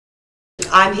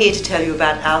I'm here to tell you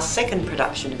about our second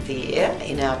production of the year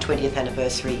in our 20th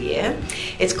anniversary year.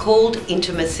 It's called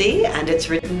Intimacy and it's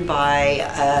written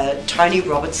by Tony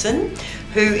Robertson,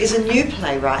 who is a new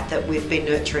playwright that we've been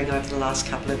nurturing over the last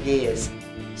couple of years.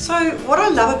 So what I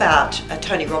love about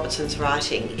Tony Robertson's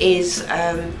writing is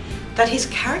that his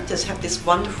characters have this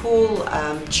wonderful,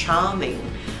 charming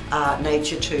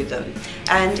nature to them,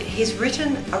 and he's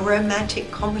written a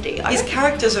romantic comedy. His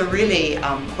characters are really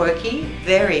quirky,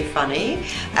 very funny,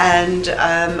 and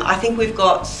I think we've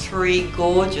got three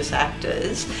gorgeous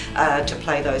actors to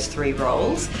play those three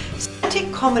roles.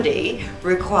 Romantic comedy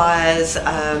requires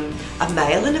a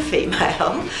male and a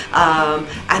female,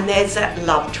 and there's that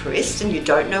love twist and you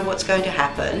don't know what's going to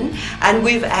happen, and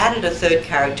we've added a third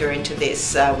character into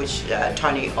this which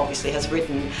Tony obviously has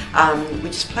written,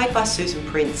 which is played by Susan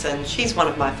Prince, and she's one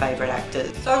of my favourite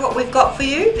actors. So what we've got for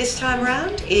you this time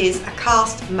around is a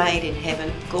cast made in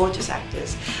heaven, gorgeous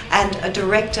actors, and a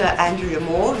director, Andrea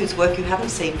Moor, whose work you haven't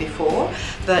seen before,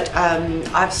 but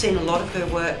I've seen a lot of her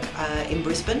work in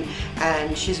Brisbane,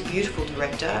 and she's a beautiful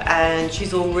director, and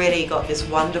she's already got this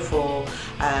wonderful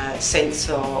sense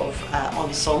of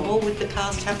ensemble with the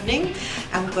cast happening.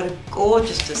 And we've got a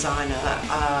gorgeous designer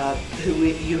who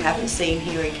you haven't seen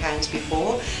here in Cairns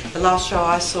before. The last show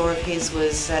I saw of his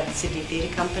was at the JUTE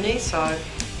Theatre Company, so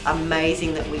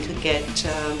amazing that we could get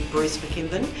Bruce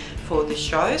McKinven for the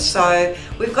show. So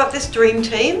we've got this dream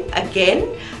team again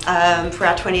for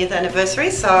our 20th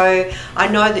anniversary, so I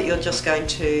know that you're just going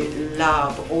to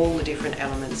love all the different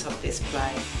elements of this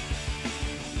play.